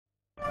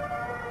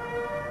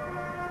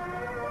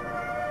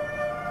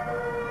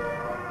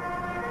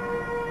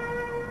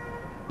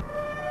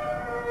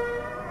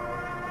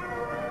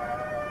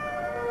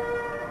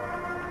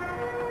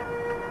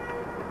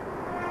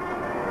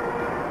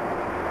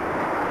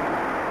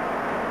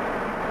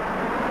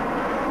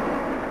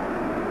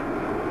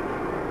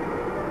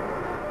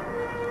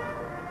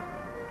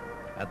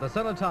At the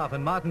cenotaph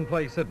in Martin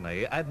Place,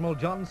 Sydney, Admiral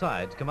John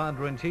Sides,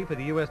 Commander-in-Chief of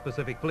the US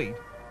Pacific Fleet,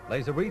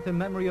 lays a wreath in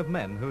memory of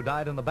men who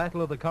died in the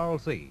Battle of the Coral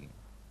Sea.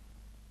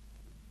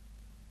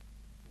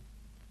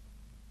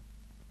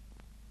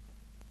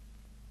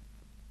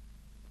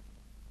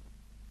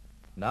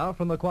 Now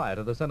from the quiet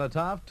of the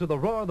cenotaph to the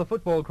roar of the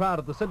football crowd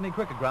at the Sydney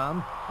Cricket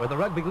Ground, where the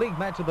rugby league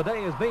match of the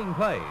day is being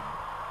played.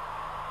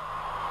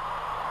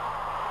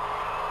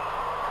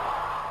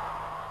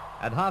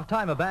 At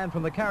half-time, a band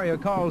from the carrier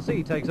Coral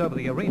Sea takes over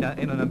the arena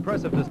in an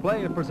impressive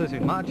display of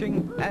precision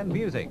marching and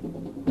music.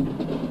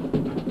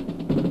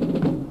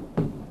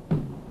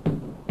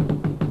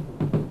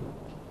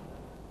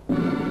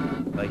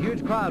 The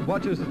huge crowd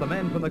watches as the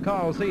men from the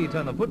Coral Sea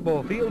turn the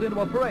football field into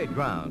a parade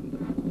ground.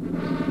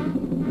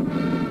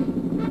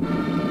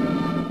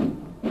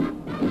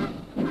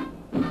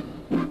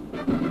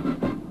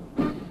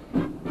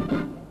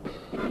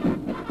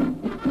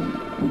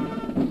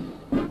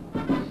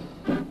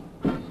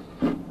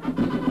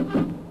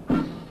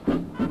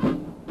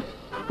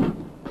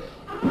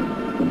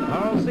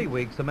 Coral Sea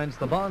Week cements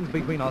the bonds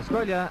between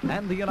Australia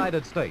and the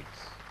United States.